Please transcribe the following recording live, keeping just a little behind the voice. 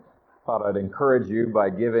thought I'd encourage you by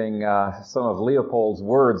giving some of Leopold's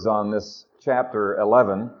words on this chapter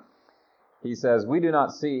 11. He says, "We do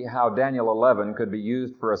not see how Daniel 11 could be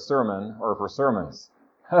used for a sermon or for sermons."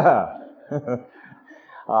 I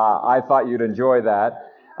thought you'd enjoy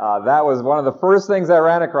that. That was one of the first things I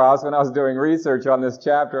ran across when I was doing research on this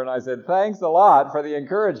chapter, and I said, thanks a lot for the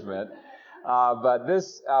encouragement. But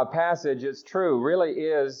this passage, it's true, really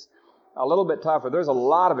is a little bit tougher. There's a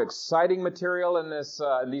lot of exciting material in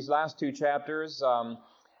these last two chapters,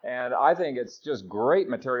 and I think it's just great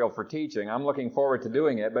material for teaching. I'm looking forward to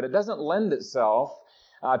doing it, but it doesn't lend itself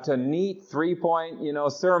to neat three-point,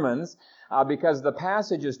 sermons, because the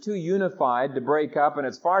passage is too unified to break up, and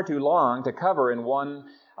it's far too long to cover in one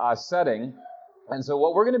setting. And so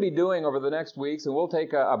what we're going to be doing over the next weeks, and we'll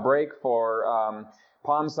take a break for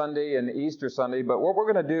Palm Sunday and Easter Sunday, but what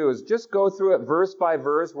we're going to do is just go through it verse by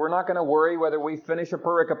verse. We're not going to worry whether we finish a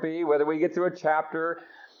pericope, whether we get through a chapter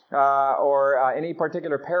or any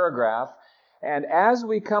particular paragraph. And as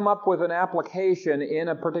we come up with an application in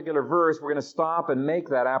a particular verse, we're going to stop and make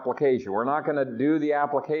that application. We're not going to do the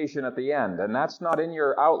application at the end, and that's not in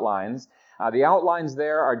your outlines. The outlines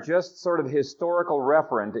there are just sort of historical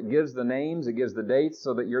referent. It gives the names, it gives the dates,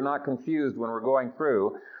 so that you're not confused when we're going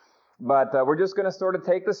through. But we're just going to sort of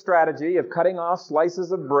take the strategy of cutting off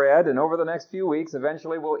slices of bread, and over the next few weeks,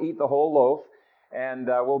 eventually we'll eat the whole loaf, and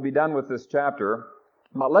we'll be done with this chapter.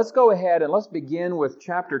 But let's go ahead and let's begin with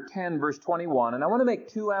chapter 10, verse 21. And I want to make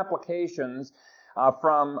two applications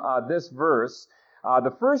from this verse.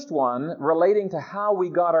 The first one relating to how we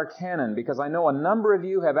got our canon, because I know a number of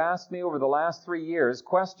you have asked me over the last 3 years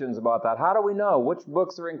questions about that. How do we know which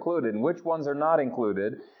books are included and which ones are not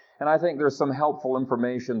included? And I think there's some helpful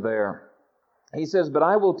information there. He says, "But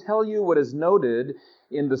I will tell you what is noted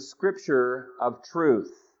in the Scripture of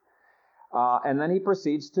truth." And then he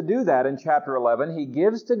proceeds to do that in chapter 11. He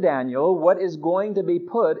gives to Daniel what is going to be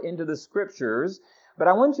put into the Scriptures. But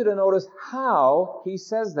I want you to notice how he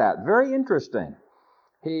says that. Very interesting.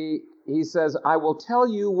 He says, "I will tell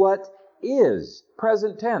you what is,"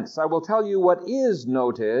 present tense. "I will tell you what is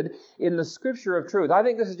noted in the Scripture of truth." I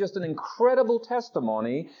think this is just an incredible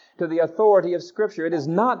testimony to the authority of Scripture. It is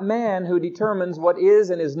not man who determines what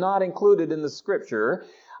is and is not included in the Scripture.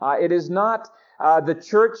 It is not the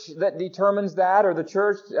church that determines that, or the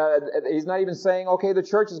church, he's not even saying, okay, the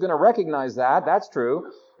church is going to recognize that. That's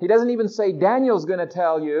true. He doesn't even say Daniel's going to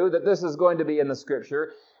tell you that this is going to be in the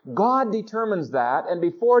Scripture. God determines that, and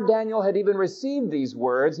before Daniel had even received these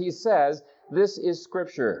words, he says, this is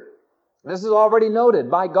Scripture. This is already noted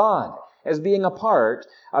by God as being a part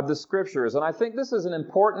of the Scriptures. And I think this is an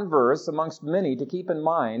important verse amongst many to keep in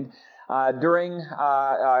mind during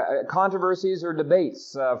controversies or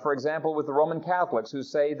debates, for example, with the Roman Catholics, who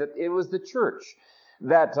say that it was the church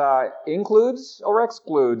that includes or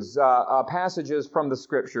excludes passages from the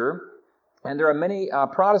Scripture. And there are many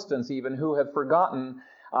Protestants even who have forgotten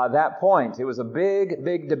that point. It was a big,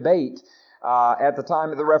 big debate at the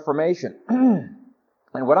time of the Reformation.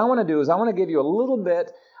 And what I want to do is I want to give you a little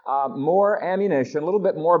bit more ammunition, a little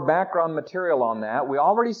bit more background material on that. We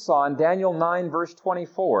already saw in Daniel 9, verse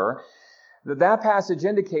 24, that passage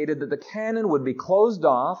indicated that the canon would be closed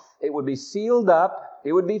off, it would be sealed up,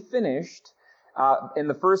 it would be finished in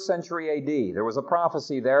the 1st century A.D. There was a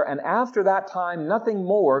prophecy there, and after that time, nothing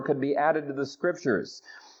more could be added to the Scriptures.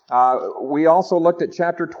 We also looked at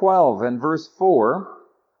chapter 12 and verse 4,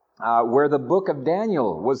 where the book of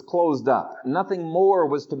Daniel was closed up. Nothing more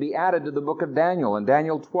was to be added to the book of Daniel. In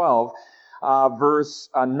Daniel 12, verse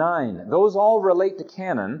 9. Those all relate to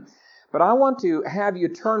canon. But I want to have you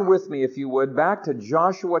turn with me, if you would, back to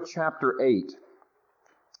Joshua chapter 8.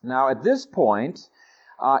 Now, at this point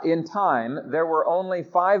in time, there were only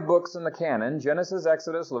 5 books in the canon: Genesis,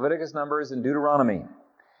 Exodus, Leviticus, Numbers, and Deuteronomy.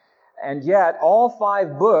 And yet, all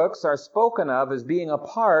 5 books are spoken of as being a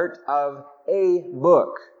part of a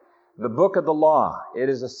book, the book of the law. It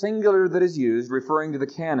is a singular that is used, referring to the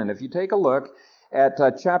canon. If you take a look at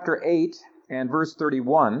chapter 8 and verse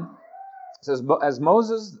 31, it says, "As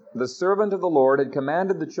Moses, the servant of the Lord, had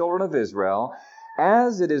commanded the children of Israel,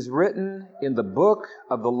 as it is written in the book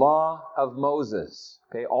of the law of Moses."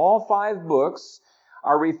 Okay, all 5 books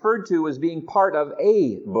are referred to as being part of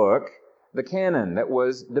a book, the canon that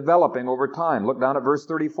was developing over time. Look down at verse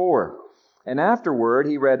 34. "And afterward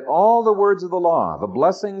he read all the words of the law, the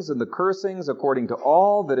blessings and the cursings, according to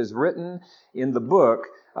all that is written in the book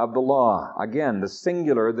of the law." Again, the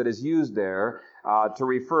singular that is used there to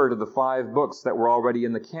refer to the 5 books that were already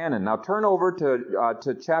in the canon. Now turn over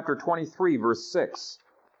to chapter 23, verse 6.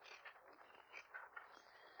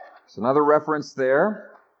 There's another reference there.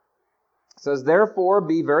 It says, "Therefore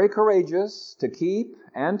be very courageous to keep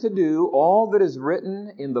and to do all that is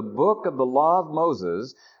written in the book of the law of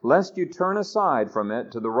Moses, lest you turn aside from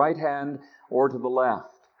it to the right hand or to the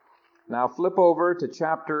left." Now flip over to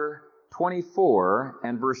chapter 24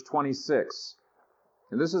 and verse 26.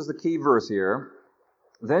 And this is the key verse here.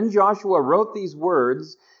 "Then Joshua wrote these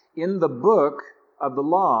words in the book of the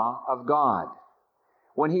law of God."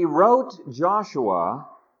 When he wrote Joshua,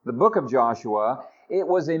 the book of Joshua, it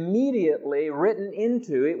was immediately written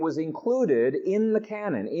into, it was included in the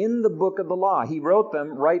canon, in the book of the law. He wrote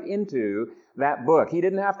them right into that book. He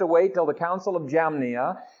didn't have to wait till the Council of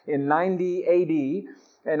Jamnia in 90 AD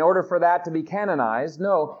in order for that to be canonized.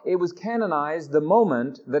 No, it was canonized the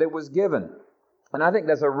moment that it was given. And I think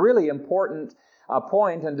that's a really important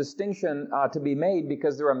point and distinction to be made,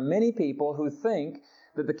 because there are many people who think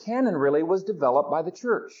that the canon really was developed by the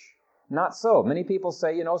church. Not so. Many people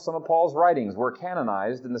say, some of Paul's writings were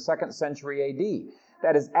canonized in the 2nd century AD.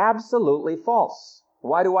 That is absolutely false.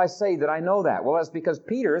 Why do I say that I know that? Well, that's because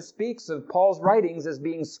Peter speaks of Paul's writings as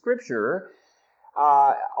being Scripture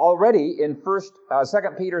already in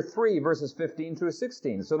 2 Peter 3, verses 15 through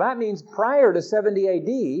 16. So that means prior to 70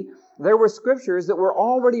 AD, there were Scriptures that were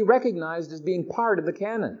already recognized as being part of the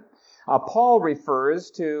canon. Paul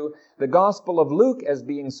refers to the Gospel of Luke as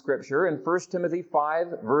being Scripture in 1 Timothy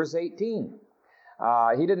 5, verse 18.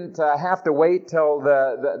 He didn't have to wait till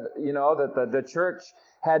the church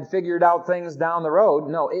had figured out things down the road.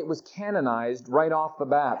 No, it was canonized right off the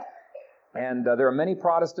bat. And there are many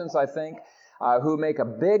Protestants, I think, who make a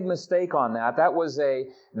big mistake on that. That was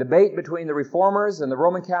a debate between the Reformers and the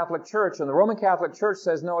Roman Catholic Church. And the Roman Catholic Church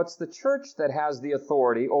says, no, it's the church that has the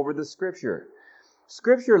authority over the Scripture.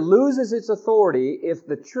 Scripture loses its authority if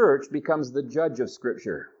the church becomes the judge of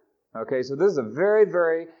Scripture. Okay, so this is a very,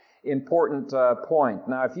 very important point.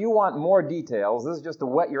 Now, if you want more details, this is just to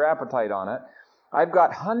whet your appetite on it. I've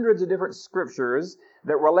got hundreds of different scriptures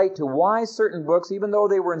that relate to why certain books, even though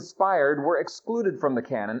they were inspired, were excluded from the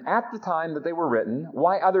canon at the time that they were written,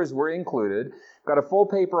 why others were included. Got a full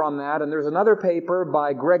paper on that, and there's another paper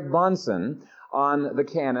by Greg Bonson on the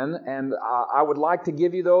canon, and I would like to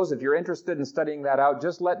give you those. If you're interested in studying that out,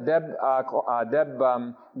 just let Deb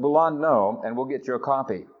Bouland know, and we'll get you a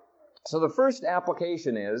copy. So the first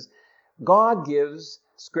application is, God gives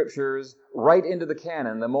scriptures right into the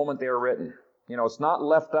canon the moment they are written. It's not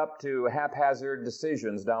left up to haphazard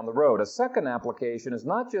decisions down the road. A second application is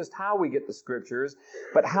not just how we get the scriptures,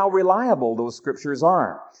 but how reliable those scriptures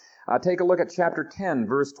are. Take a look at chapter 10,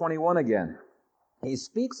 verse 21 again. He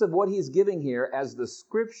speaks of what he's giving here as the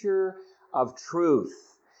scripture of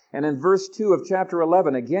truth. And in verse 2 of chapter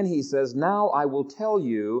 11, again he says, "Now I will tell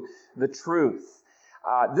you the truth."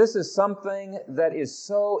 This is something that is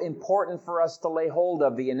so important for us to lay hold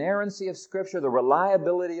of, the inerrancy of Scripture, the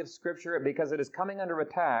reliability of Scripture, because it is coming under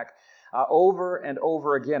attack over and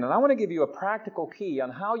over again. And I want to give you a practical key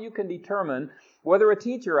on how you can determine whether a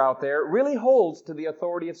teacher out there really holds to the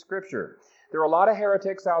authority of Scripture. There are a lot of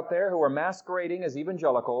heretics out there who are masquerading as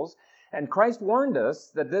evangelicals, and Christ warned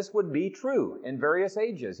us that this would be true in various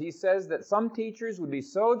ages. He says that some teachers would be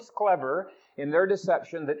so clever in their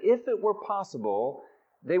deception that if it were possible,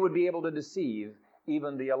 they would be able to deceive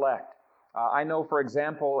even the elect. I know, for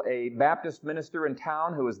example, a Baptist minister in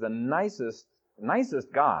town who is the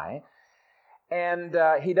nicest guy, and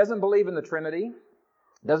he doesn't believe in the Trinity,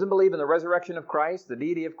 doesn't believe in the resurrection of Christ, the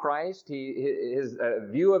deity of Christ. His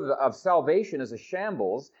view of salvation is a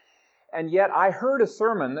shambles. And yet I heard a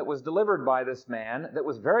sermon that was delivered by this man that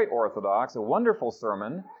was very orthodox, a wonderful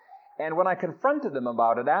sermon. And when I confronted him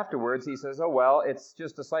about it afterwards, he says, "Oh, well, it's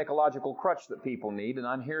just a psychological crutch that people need, and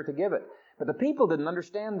I'm here to give it." But the people didn't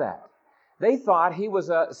understand that. They thought he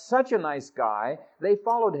was such a nice guy, they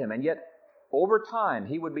followed him. And yet, over time,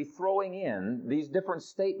 he would be throwing in these different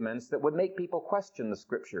statements that would make people question the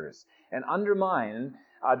Scriptures and undermine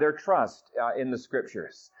their trust in the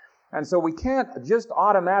Scriptures. And so we can't just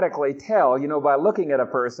automatically tell, by looking at a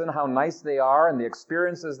person how nice they are and the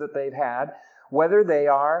experiences that they've had, whether they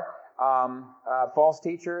are false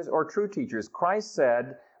teachers or true teachers. Christ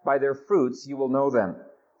said, "By their fruits you will know them."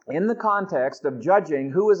 In the context of judging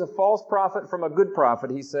who is a false prophet from a good prophet,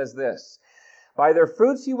 he says this, "By their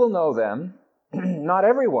fruits you will know them. Not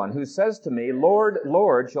everyone who says to me, 'Lord,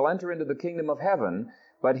 Lord,' shall enter into the kingdom of heaven,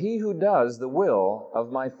 but he who does the will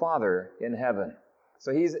of my Father in heaven."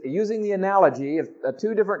 So he's using the analogy of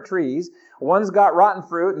two different trees. One's got rotten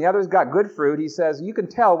fruit and the other's got good fruit. He says you can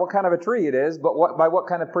tell what kind of a tree it is, but by what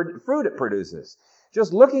kind of fruit it produces.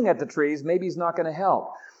 Just looking at the trees maybe is not going to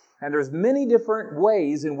help. And there's many different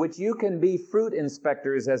ways in which you can be fruit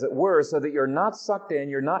inspectors, as it were, so that you're not sucked in,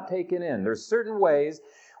 you're not taken in. There's certain ways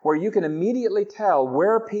where you can immediately tell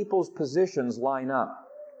where people's positions line up.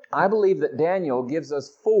 I believe that Daniel gives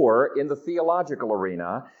us 4 in the theological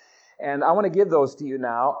arena, and I want to give those to you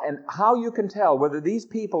now, and how you can tell whether these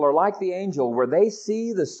people are like the angel, where they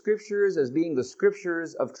see the Scriptures as being the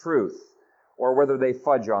Scriptures of truth, or whether they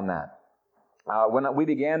fudge on that. When we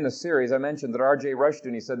began this series, I mentioned that R.J.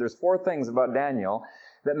 Rushdoony said there's 4 things about Daniel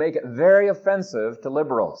that make it very offensive to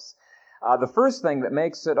liberals. The first thing that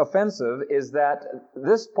makes it offensive is that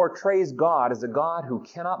this portrays God as a God who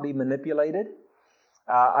cannot be manipulated,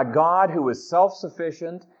 a God who is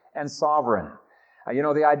self-sufficient and sovereign.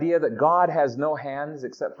 The idea that God has no hands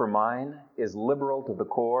except for mine is liberal to the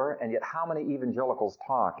core, and yet how many evangelicals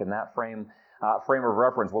talk in that frame of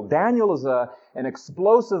reference? Well, Daniel is an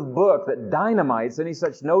explosive book that dynamites any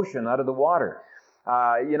such notion out of the water.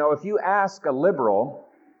 If you ask a liberal,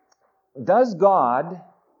 does God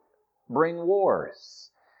bring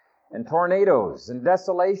wars and tornadoes and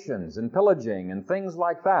desolations and pillaging and things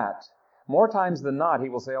like that? More times than not, he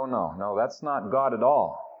will say, oh no, that's not God at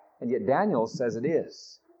all. And yet Daniel says it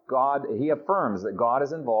is. He affirms that God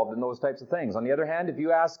is involved in those types of things. On the other hand, if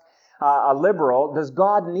you ask a liberal, does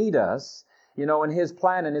God need us? In His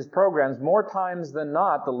plan and His programs, more times than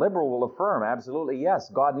not, the liberal will affirm, absolutely,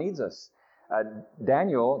 yes, God needs us.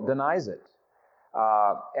 Daniel denies it.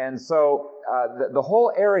 And so the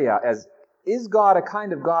whole area is God a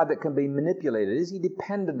kind of God that can be manipulated? Is He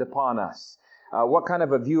dependent upon us? What kind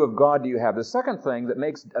of a view of God do you have? The second thing that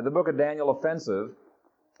makes the book of Daniel offensive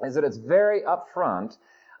is that it's very upfront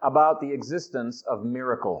about the existence of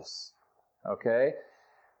miracles. Okay?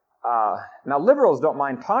 Now, liberals don't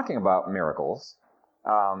mind talking about miracles.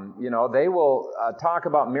 They will talk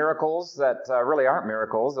about miracles that really aren't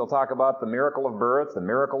miracles. They'll talk about the miracle of birth, the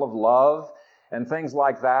miracle of love, and things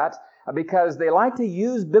like that, because they like to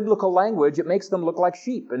use biblical language. It makes them look like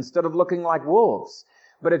sheep instead of looking like wolves.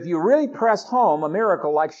 But if you really press home a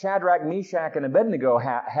miracle like Shadrach, Meshach, and Abednego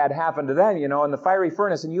had happened to them, in the fiery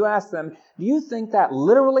furnace, and you ask them, do you think that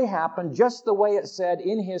literally happened just the way it said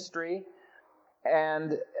in history?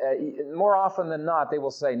 And more often than not, they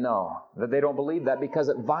will say no, that they don't believe that because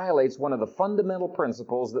it violates one of the fundamental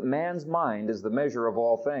principles that man's mind is the measure of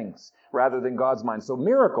all things, rather than God's mind. So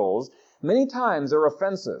miracles, many times, are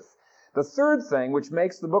offensive. The third thing which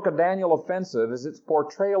makes the book of Daniel offensive is its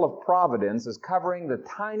portrayal of providence as covering the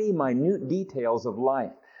tiny, minute details of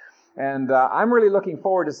life. And I'm really looking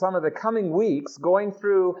forward to some of the coming weeks going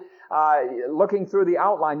through, looking through the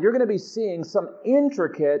outline. You're going to be seeing some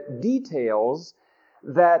intricate details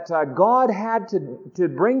that God had to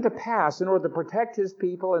bring to pass in order to protect His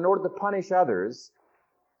people, in order to punish others.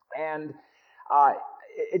 And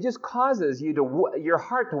it just causes your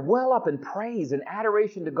heart to well up in praise and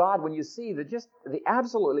adoration to God when you see the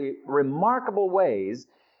absolutely remarkable ways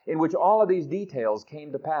in which all of these details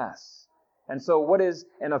came to pass. And so what is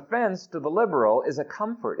an offense to the liberal is a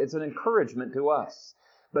comfort. It's an encouragement to us.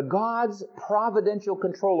 But God's providential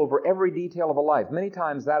control over every detail of a life, many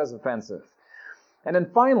times that is offensive. And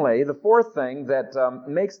then finally, the fourth thing that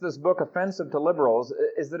makes this book offensive to liberals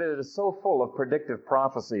is that it is so full of predictive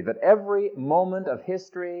prophecy, that every moment of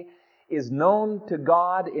history is known to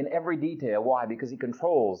God in every detail. Why? Because He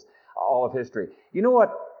controls all of history. You know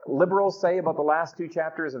what liberals say about the last 2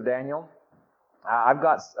 chapters of Daniel? I've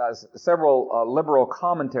got several liberal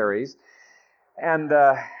commentaries, and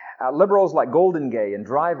liberals like Goldingay and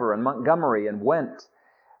Driver and Montgomery and Wendt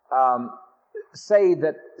say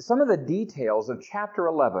that some of the details of chapter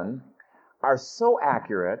 11 are so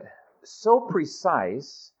accurate, so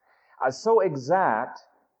precise, so exact,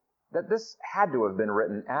 that this had to have been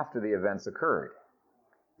written after the events occurred.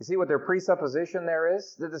 You see what their presupposition there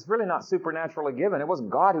is? That it's really not supernaturally given. It wasn't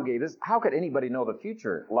God who gave this. How could anybody know the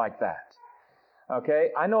future like that?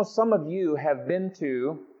 Okay, I know some of you have been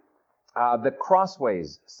to the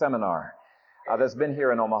Crossways seminar that's been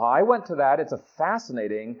here in Omaha. I went to that. It's a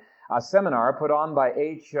fascinating seminar put on by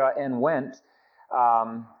H.N. Wendt,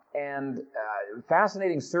 and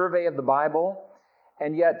fascinating survey of the Bible.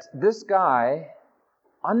 And yet this guy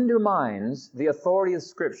undermines the authority of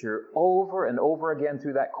Scripture over and over again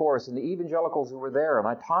through that course. And the evangelicals who were there, and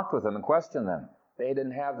I talked with them and questioned them, they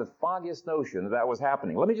didn't have the foggiest notion that was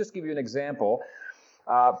happening. Let me just give you an example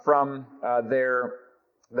from their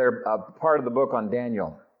part of the book on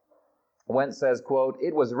Daniel. Wendt says, quote,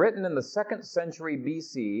 "It was written in the 2nd century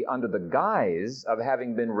BC under the guise of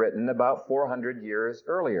having been written about 400 years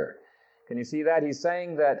earlier." Can you see that? He's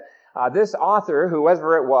saying that this author,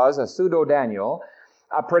 whoever it was, a pseudo-Daniel,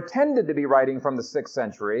 pretended to be writing from the 6th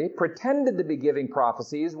century, pretended to be giving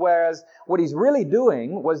prophecies, whereas what he's really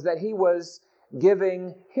doing was that he was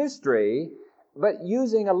giving history but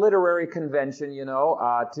using a literary convention,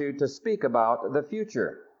 to speak about the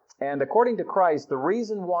future. And according to Christ, the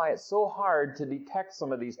reason why it's so hard to detect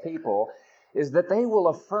some of these people is that they will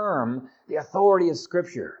affirm the authority of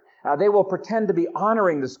Scripture. They will pretend to be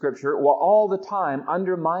honoring the Scripture while all the time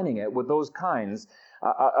undermining it with those kinds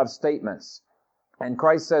of statements. And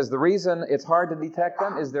Christ says the reason it's hard to detect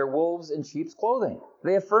them is they're wolves in sheep's clothing.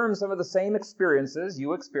 They affirm some of the same experiences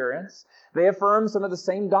you experience. They affirm some of the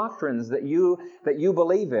same doctrines that you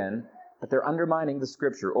believe in, but they're undermining the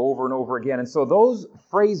Scripture over and over again. And so those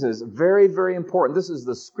phrases, very, very important. This is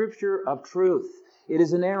the Scripture of truth. It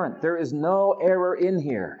is inerrant. There is no error in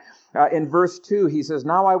here. In verse 2, he says,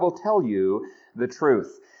 "Now I will tell you the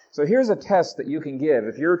truth." So here's a test that you can give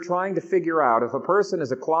if you're trying to figure out if a person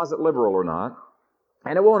is a closet liberal or not.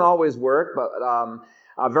 And it won't always work, but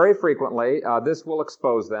very frequently this will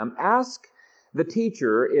expose them. Ask the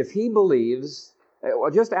teacher if he believes,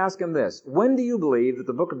 just ask him this: when do you believe that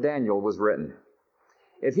the book of Daniel was written?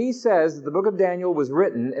 If he says that the book of Daniel was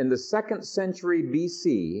written in the 2nd century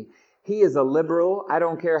BC, he is a liberal. I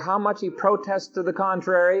don't care how much he protests to the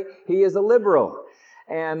contrary, he is a liberal.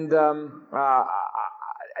 And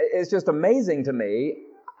it's just amazing to me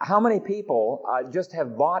how many people just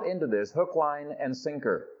have bought into this hook, line, and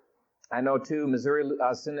sinker. I know two Missouri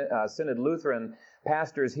Synod Lutheran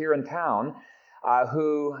pastors here in town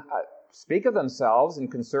who speak of themselves in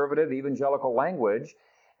conservative evangelical language,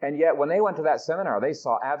 and yet when they went to that seminar, they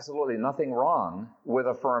saw absolutely nothing wrong with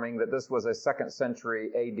affirming that this was a 2nd century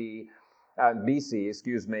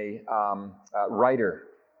BC, writer.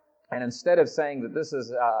 And instead of saying that this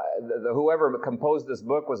is, whoever composed this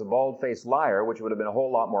book was a bald-faced liar, which would have been a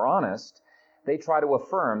whole lot more honest, they try to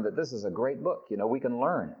affirm that this is a great book. We can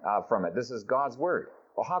learn from it. This is God's Word.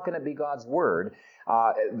 Well, how can it be God's Word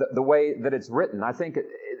the way that it's written? I think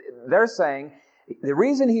they're saying the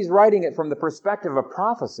reason he's writing it from the perspective of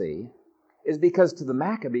prophecy is because to the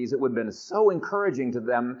Maccabees it would have been so encouraging to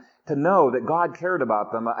them to know that God cared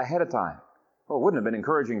about them ahead of time. Well, it wouldn't have been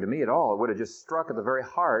encouraging to me at all. It would have just struck at the very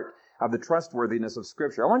heart of the trustworthiness of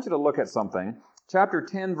Scripture. I want you to look at something. Chapter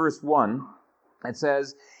 10, verse 1, it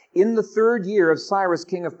says, "In the 3rd year of Cyrus,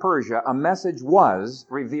 king of Persia, a message was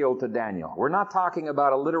revealed to Daniel." We're not talking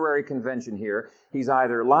about a literary convention here. He's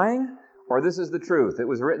either lying or this is the truth. It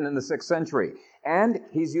was written in the 6th century. And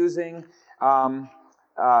he's using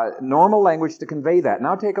normal language to convey that.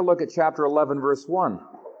 Now take a look at chapter 11, verse 1.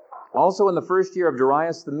 "Also in the 1st year of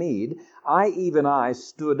Darius the Mede, even I,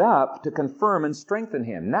 stood up to confirm and strengthen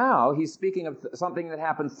him." Now he's speaking of something that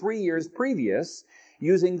happened 3 years previous,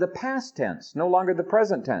 using the past tense, no longer the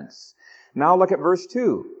present tense. Now look at verse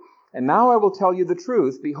 2. "And now I will tell you the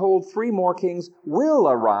truth. Behold, 3 more kings will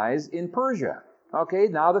arise in Persia." Okay,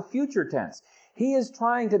 now the future tense. He is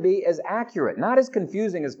trying to be as accurate, not as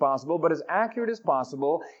confusing as possible, but as accurate as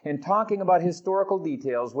possible in talking about historical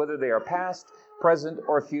details, whether they are past, present,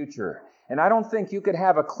 or future. And I don't think you could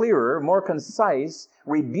have a clearer, more concise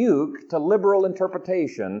rebuke to liberal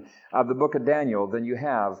interpretation of the book of Daniel than you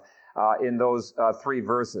have in those 3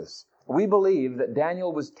 verses. We believe that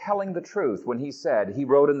Daniel was telling the truth when he said he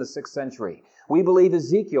wrote in the 6th century. We believe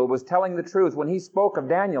Ezekiel was telling the truth when he spoke of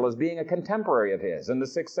Daniel as being a contemporary of his in the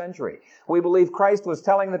 6th century. We believe Christ was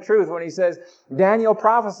telling the truth when he says Daniel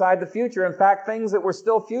prophesied the future, in fact, things that were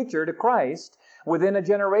still future to Christ within a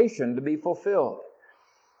generation to be fulfilled.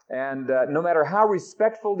 And no matter how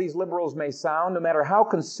respectful these liberals may sound, no matter how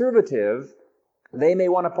conservative they may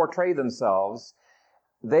want to portray themselves,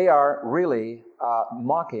 they are really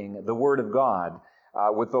mocking the Word of God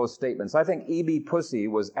with those statements. I think E.B. Pussy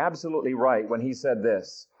was absolutely right when he said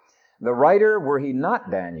this: "The writer, were he not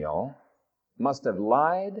Daniel, must have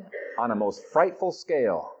lied on a most frightful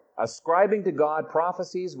scale, ascribing to God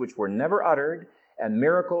prophecies which were never uttered and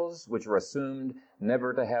miracles which were assumed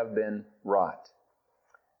never to have been wrought."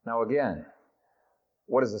 Now again,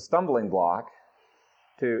 what is a stumbling block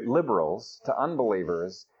to liberals, to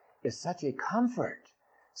unbelievers, is such a comfort,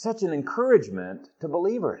 such an encouragement to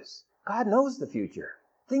believers. God knows the future.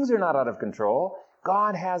 Things are not out of control.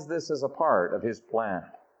 God has this as a part of His plan.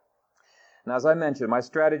 Now, as I mentioned, my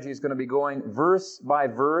strategy is going to be going verse by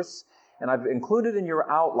verse, and I've included in your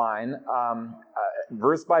outline,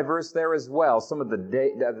 verse by verse there as well, some of the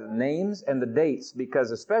names and the dates,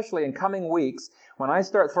 because especially in coming weeks, when I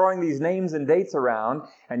start throwing these names and dates around,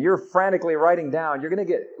 and you're frantically writing down, you're going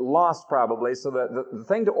to get lost probably. So the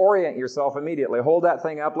thing to orient yourself immediately, hold that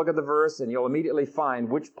thing up, look at the verse, and you'll immediately find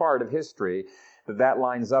which part of history that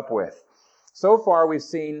lines up with. So far, we've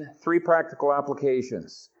seen 3 practical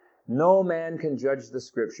applications. No man can judge the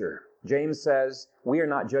Scripture. James says, we are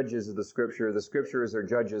not judges of the Scriptures are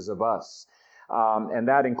judges of us. and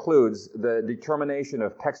that includes the determination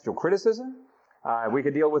of textual criticism. We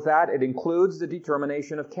could deal with that. It includes the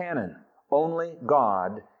determination of canon. Only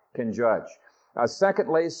God can judge.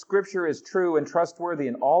 Secondly, Scripture is true and trustworthy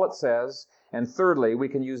in all it says. And thirdly, we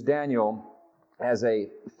can use Daniel as a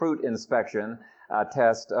fruit inspection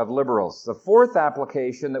test of liberals. The fourth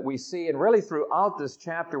application that we see, and really throughout this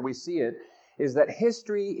chapter we see it, is that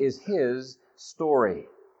history is His story.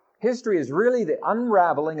 History is really the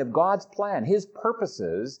unraveling of God's plan, His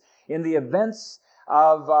purposes in the events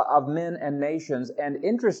of men and nations. And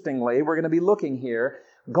interestingly, we're going to be looking here,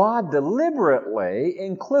 God deliberately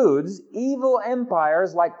includes evil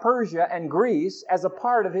empires like Persia and Greece as a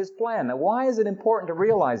part of His plan. Now, why is it important to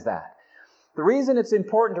realize that? The reason it's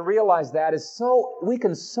important to realize that is so we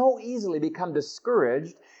can so easily become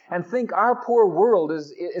discouraged and think our poor world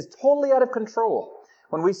is totally out of control.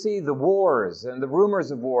 When we see the wars and the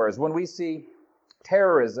rumors of wars, when we see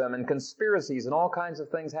terrorism and conspiracies and all kinds of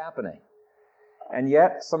things happening. And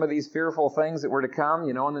yet, some of these fearful things that were to come,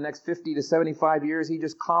 in the next 50 to 75 years, he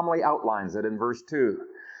just calmly outlines it in verse 2.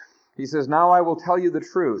 He says, "Now I will tell you the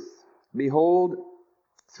truth. Behold,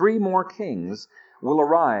 3 more kings will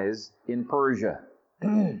arise in Persia.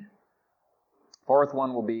 4th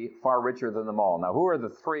one will be far richer than them all." Now, who are the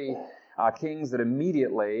 3 kings that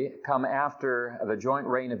immediately come after the joint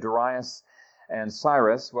reign of Darius and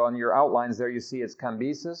Cyrus? Well, in your outlines there you see it's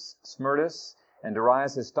Cambyses, Smerdis, and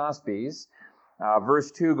Darius Hystaspes.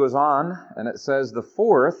 Verse 2 goes on, and it says, "The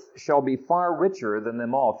 4th shall be far richer than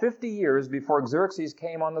them all." 50 years before Xerxes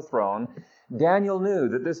came on the throne, Daniel knew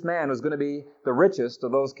that this man was going to be the richest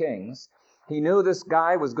of those kings. He knew this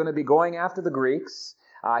guy was going to be going after the Greeks.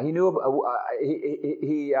 He knew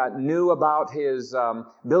about his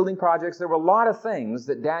building projects. There were a lot of things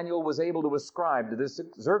that Daniel was able to ascribe to this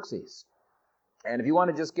Xerxes. And if you want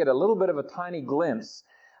to just get a little bit of a tiny glimpse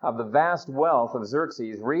of the vast wealth of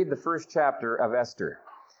Xerxes, read the 1st chapter of Esther.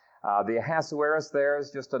 The Ahasuerus there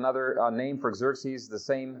is just another name for Xerxes, the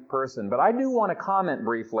same person. But I do want to comment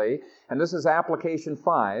briefly, and this is application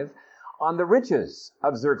 5, on the riches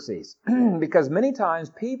of Xerxes. Because many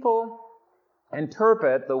times people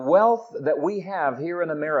interpret the wealth that we have here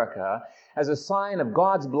in America as a sign of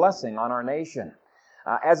God's blessing on our nation,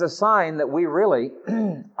 as a sign that we really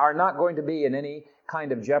are not going to be in any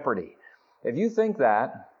kind of jeopardy. If you think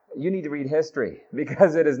that, you need to read history,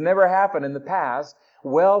 because it has never happened in the past.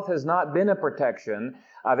 Wealth has not been a protection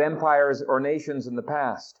of empires or nations in the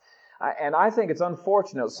past. And I think it's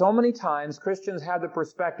unfortunate. So many times Christians have the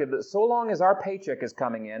perspective that so long as our paycheck is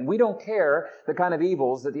coming in, we don't care the kind of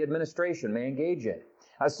evils that the administration may engage in.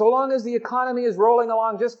 So long as the economy is rolling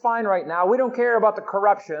along just fine right now, we don't care about the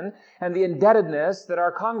corruption and the indebtedness that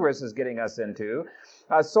our Congress is getting us into.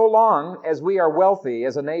 So long as we are wealthy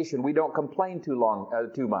as a nation, we don't complain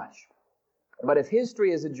too much. But if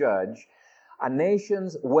history is a judge, a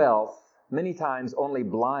nation's wealth many times only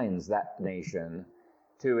blinds that nation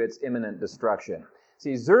to its imminent destruction.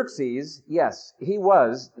 See, Xerxes, yes, he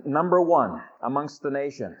was number 1 amongst the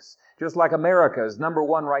nations, just like America is number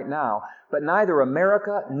 1 right now. But neither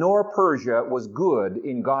America nor Persia was good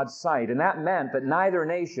in God's sight, and that meant that neither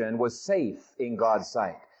nation was safe in God's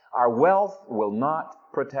sight. Our wealth will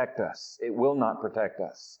not protect us. It will not protect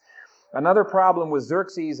us. Another problem with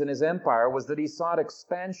Xerxes and his empire was that he sought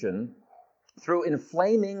expansion through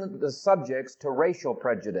inflaming the subjects to racial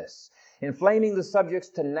prejudice, inflaming the subjects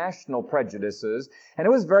to national prejudices, and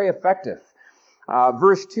it was very effective.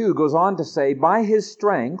 Verse 2 goes on to say, "By his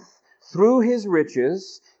strength, through his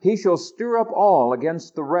riches, he shall stir up all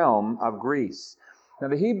against the realm of Greece." Now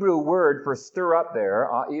the Hebrew word for stir up there,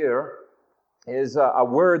 a'ir, is a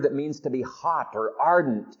word that means to be hot or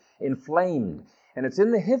ardent, inflamed. And it's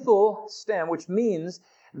in the hifil stem, which means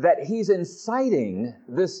that he's inciting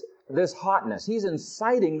this hotness. He's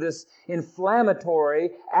inciting this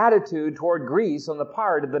inflammatory attitude toward Greece on the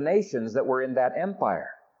part of the nations that were in that empire.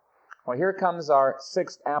 Well, here comes our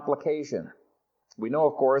 6th application. We know,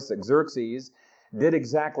 of course, that Xerxes did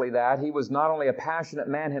exactly that. He was not only a passionate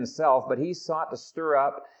man himself, but he sought to stir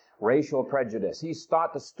up racial prejudice. He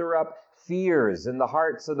sought to stir up fears in the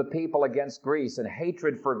hearts of the people against Greece and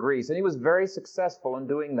hatred for Greece. And he was very successful in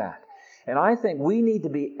doing that. And I think we need to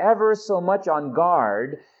be ever so much on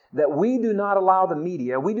guard that we do not allow the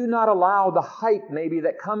media, we do not allow the hype maybe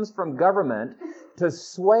that comes from government to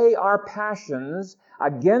sway our passions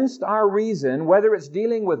against our reason, whether it's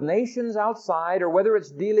dealing with nations outside or whether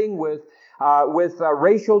it's dealing with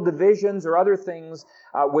racial divisions or other things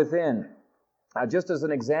within. Just as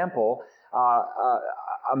an example,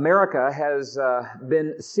 America has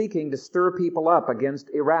been seeking to stir people up against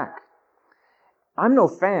Iraq. I'm no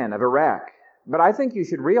fan of Iraq. But I think you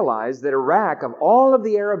should realize that Iraq, of all of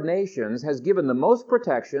the Arab nations, has given the most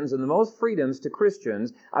protections and the most freedoms to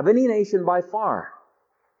Christians of any nation by far.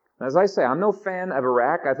 As I say, I'm no fan of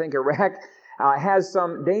Iraq. I think Iraq has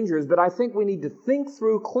some dangers, but I think we need to think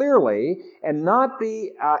through clearly and not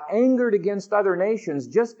be angered against other nations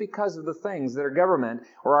just because of the things that our government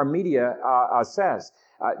or our media says.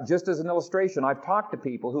 Just as an illustration, I've talked to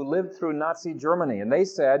people who lived through Nazi Germany, and they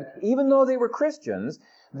said, even though they were Christians,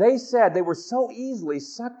 they said they were so easily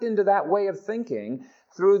sucked into that way of thinking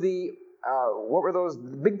through the what were those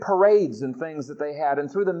big parades and things that they had,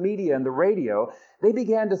 and through the media and the radio, they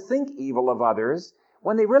began to think evil of others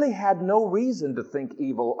when they really had no reason to think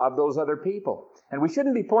evil of those other people. And we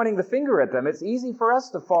shouldn't be pointing the finger at them. It's easy for us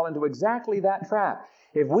to fall into exactly that trap.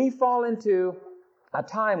 If we fall into a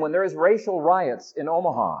time when there is racial riots in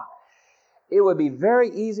Omaha, it would be very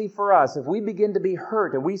easy for us, if we begin to be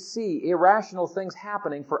hurt and we see irrational things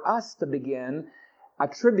happening, for us to begin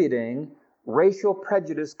attributing racial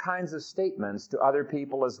prejudice kinds of statements to other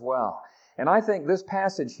people as well. And I think this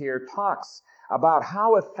passage here talks about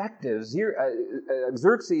how effective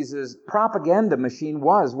Xerxes' propaganda machine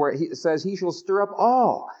was, where he says he shall stir up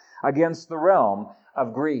all against the realm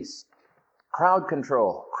of Greece. Crowd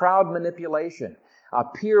control, crowd manipulation,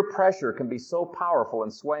 peer pressure can be so powerful in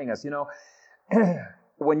swaying us. You know,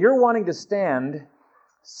 when you're wanting to stand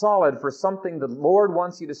solid for something the Lord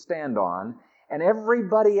wants you to stand on, and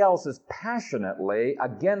everybody else is passionately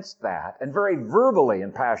against that, and very verbally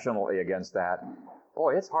and passionately against that,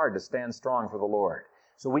 boy, it's hard to stand strong for the Lord.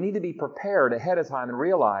 So we need to be prepared ahead of time and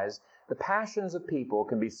realize the passions of people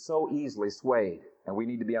can be so easily swayed, and we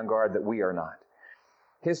need to be on guard that we are not.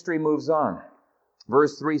 History moves on.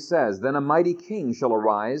 Verse 3 says, "Then a mighty king shall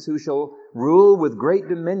arise, who shall rule with great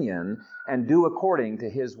dominion and do according to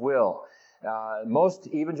his will." Most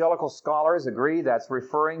evangelical scholars agree that's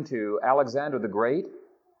referring to Alexander the Great,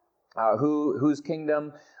 whose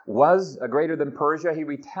kingdom was greater than Persia. He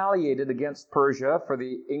retaliated against Persia for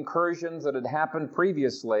the incursions that had happened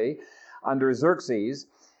previously under Xerxes.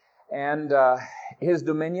 And his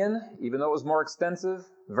dominion, even though it was more extensive,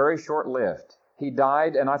 very short-lived. He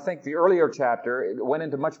died, and I think the earlier chapter it went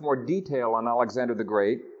into much more detail on Alexander the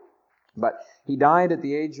Great. But he died at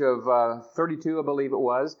the age of 32, I believe it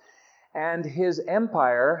was. And his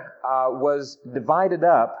empire was divided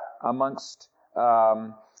up amongst four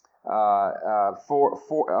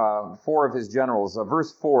of his generals.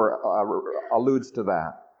 Verse 4 alludes to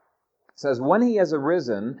that. It says, "When he has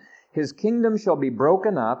arisen, his kingdom shall be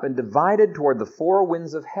broken up and divided toward the four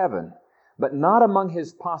winds of heaven, but not among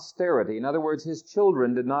his posterity." In other words, his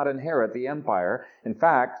children did not inherit the empire. In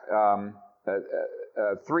fact,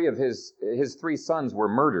 three of his three sons were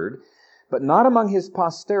murdered. "But not among his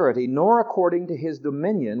posterity, nor according to his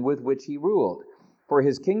dominion with which he ruled. For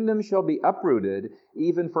his kingdom shall be uprooted,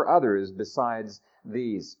 even for others besides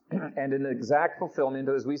these." And in exact fulfillment,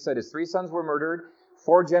 as we said, his three sons were murdered,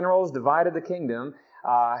 four generals divided the kingdom,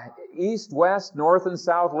 east, west, north, and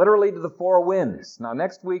south, literally to the four winds. Now,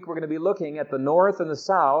 next week, we're going to be looking at the north and the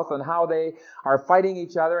south and how they are fighting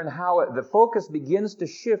each other, and how the focus begins to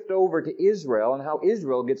shift over to Israel and how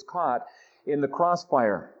Israel gets caught in the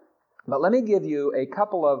crossfire. But let me give you a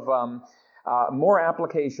couple of more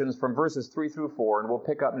applications from verses 3 through 4, and we'll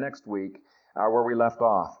pick up next week where we left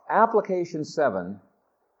off. Application 7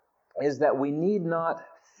 is that we need not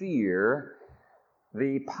fear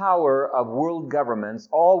the power of world governments.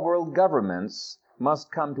 All world governments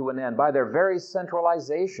must come to an end. By their very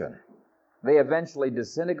centralization, they eventually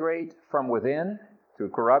disintegrate from within through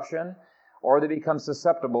corruption, or they become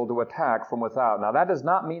susceptible to attack from without. Now, that does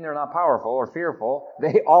not mean they're not powerful or fearful.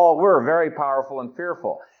 They all were very powerful and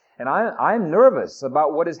fearful. And I'm nervous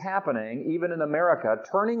about what is happening, even in America,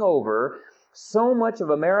 turning over so much of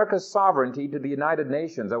America's sovereignty to the United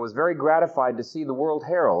Nations. I was very gratified to see the World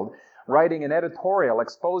Herald writing an editorial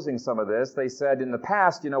exposing some of this. They said, in the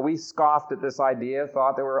past, we scoffed at this idea,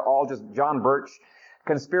 thought they were all just John Birch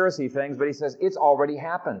conspiracy things, but he says, it's already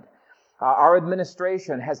happened. Our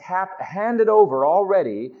administration has handed over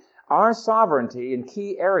already our sovereignty in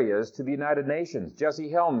key areas to the United Nations. Jesse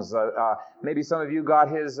Helms, maybe some of you got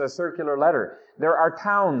his circular letter. There are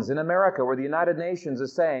towns in America where the United Nations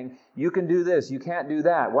is saying, you can do this, you can't do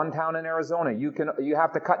that. One town in Arizona, you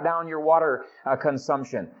have to cut down your water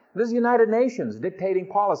consumption. This is the United Nations dictating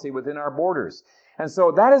policy within our borders. And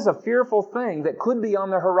so that is a fearful thing that could be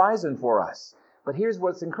on the horizon for us. But here's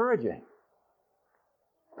what's encouraging.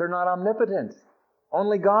 They're not omnipotent.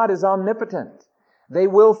 Only God is omnipotent. They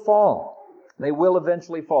will fall. They will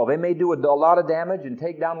eventually fall. They may do a lot of damage and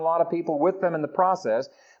take down a lot of people with them in the process,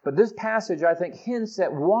 but this passage, I think, hints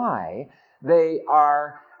at why they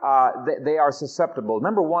are susceptible.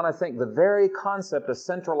 Number one, I think the very concept of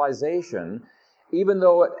centralization, even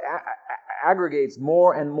though it aggregates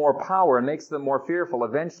more and more power and makes them more fearful,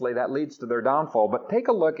 eventually that leads to their downfall. But take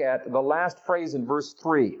a look at the last phrase in verse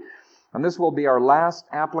 3. And this will be our last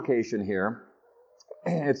application here.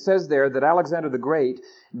 It says there that Alexander the Great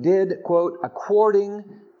did, quote, according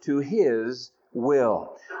to his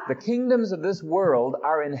will. The kingdoms of this world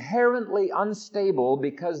are inherently unstable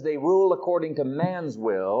because they rule according to man's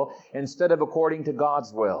will instead of according to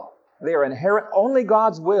God's will. They are inherent. Only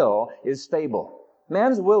God's will is stable.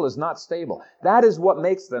 Man's will is not stable. That is what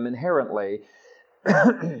makes them inherently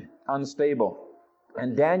unstable.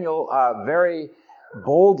 And Daniel very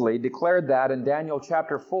boldly declared that in Daniel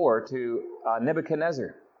chapter 4 to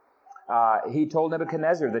Nebuchadnezzar. He told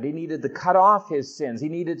Nebuchadnezzar that he needed to cut off his sins. He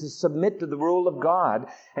needed to submit to the rule of God.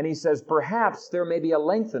 And he says, perhaps there may be a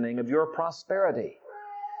lengthening of your prosperity.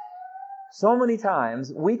 So many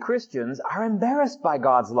times, we Christians are embarrassed by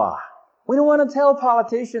God's law. We don't want to tell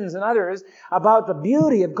politicians and others about the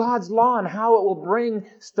beauty of God's law and how it will bring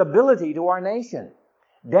stability to our nation.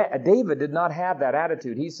 David did not have that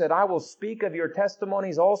attitude. He said, I will speak of your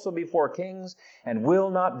testimonies also before kings and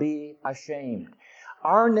will not be ashamed.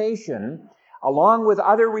 Our nation, along with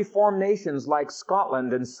other reformed nations like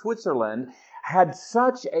Scotland and Switzerland, had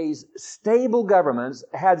such a stable governments,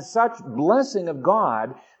 had such blessing of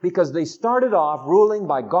God because they started off ruling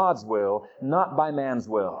by God's will, not by man's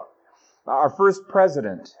will. Our first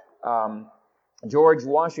president, George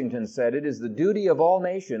Washington, said, it is the duty of all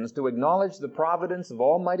nations to acknowledge the providence of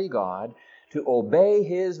Almighty God, to obey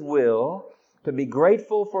His will, to be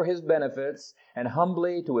grateful for His benefits, and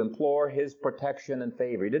humbly to implore His protection and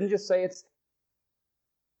favor. He didn't just say it's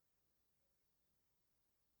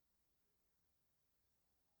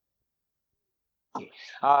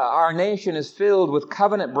our nation is filled with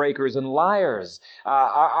covenant breakers and liars.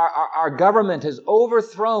 Our government has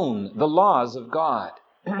overthrown the laws of God.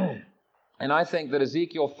 And I think that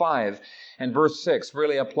Ezekiel 5 and verse 6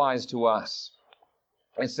 really applies to us.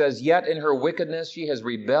 It says, yet in her wickedness she has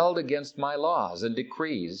rebelled against my laws and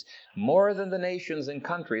decrees more than the nations and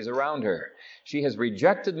countries around her. She has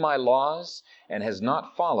rejected my laws and has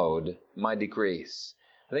not followed my decrees.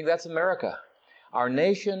 I think that's America. Our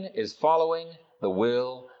nation is following the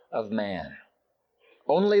will of man.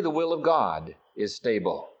 Only the will of God is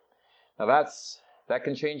stable. Now that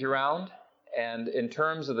can change around. And in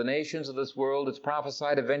terms of the nations of this world, it's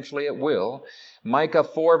prophesied eventually it will. Micah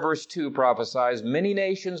 4 verse 2 prophesies, many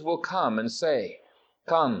nations will come and say,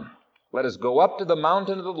 come, let us go up to the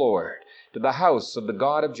mountain of the Lord, to the house of the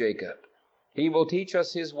God of Jacob. He will teach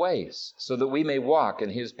us His ways, so that we may walk in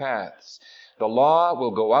His paths. The law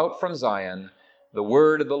will go out from Zion, the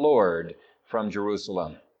word of the Lord from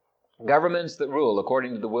Jerusalem. Governments that rule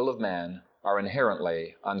according to the will of man are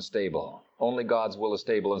inherently unstable. Only God's will is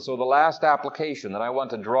stable. And so the last application that I want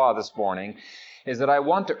to draw this morning is that I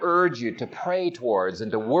want to urge you to pray towards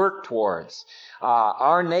and to work towards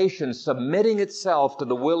our nation submitting itself to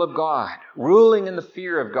the will of God, ruling in the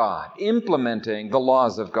fear of God, implementing the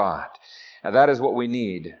laws of God. And that is what we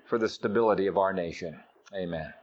need for the stability of our nation. Amen.